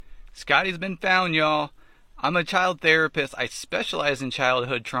Scottie's been found, y'all. I'm a child therapist. I specialize in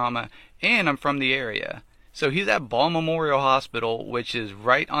childhood trauma, and I'm from the area. So he's at Ball Memorial Hospital, which is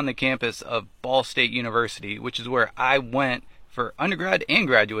right on the campus of Ball State University, which is where I went for undergrad and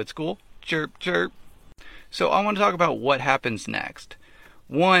graduate school. Chirp, chirp. So I want to talk about what happens next.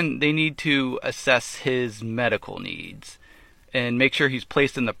 One, they need to assess his medical needs and make sure he's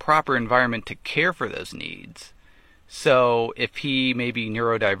placed in the proper environment to care for those needs. So if he may be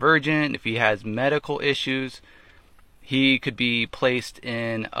neurodivergent, if he has medical issues, he could be placed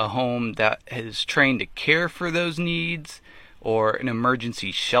in a home that is trained to care for those needs, or an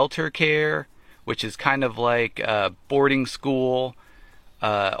emergency shelter care, which is kind of like a boarding school,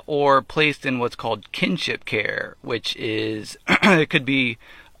 or placed in what's called kinship care, which is it could be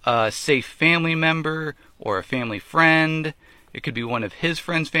a safe family member or a family friend. It could be one of his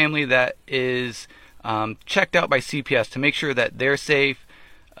friends' family that is checked out by CPS to make sure that they're safe,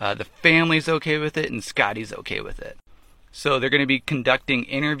 the family's okay with it, and Scottie's okay with it. So they're going to be conducting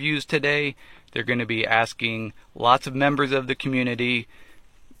interviews today. They're going to be asking lots of members of the community,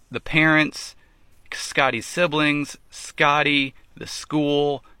 the parents, Scottie's siblings, Scottie, the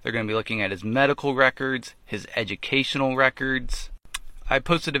school. They're going to be looking at his medical records, his educational records. I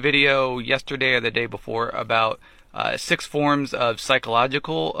posted a video yesterday or the day before about 6 forms of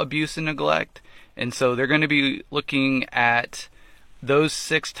psychological abuse and neglect. And so they're going to be looking at those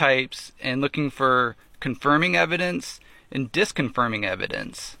 6 types and looking for confirming evidence and disconfirming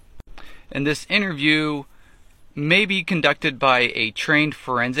evidence. And this interview may be conducted by a trained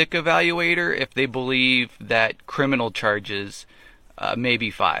forensic evaluator if they believe that criminal charges may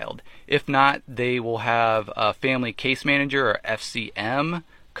be filed. If not, they will have a family case manager, or FCM,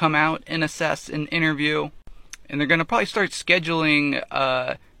 come out and assess an interview. And they're going to probably start scheduling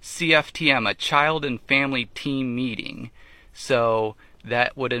CFTM, a child and family team meeting. So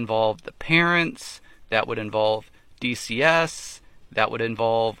that would involve the parents, that would involve DCS, that would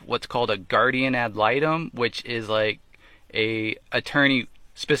involve what's called a guardian ad litem, which is like a attorney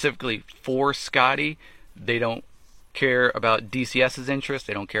specifically for Scottie. They don't care about DCS's interest,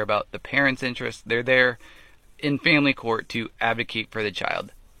 they don't care about the parents' interest. They're there in family court to advocate for the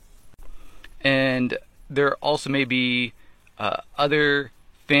child. And there also may be other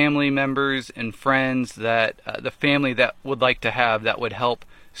family members and friends that the family that would like to have that would help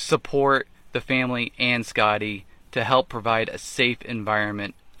support the family and Scottie to help provide a safe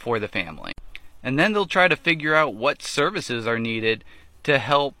environment for the family. And then they'll try to figure out what services are needed to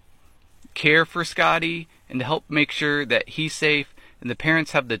help care for Scottie and to help make sure that he's safe and the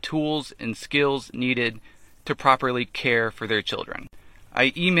parents have the tools and skills needed to properly care for their children.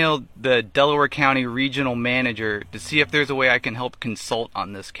 I emailed the Delaware County Regional Manager to see if there's a way I can help consult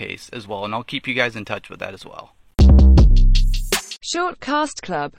on this case as well, and I'll keep you guys in touch with that as well. Shortcast Club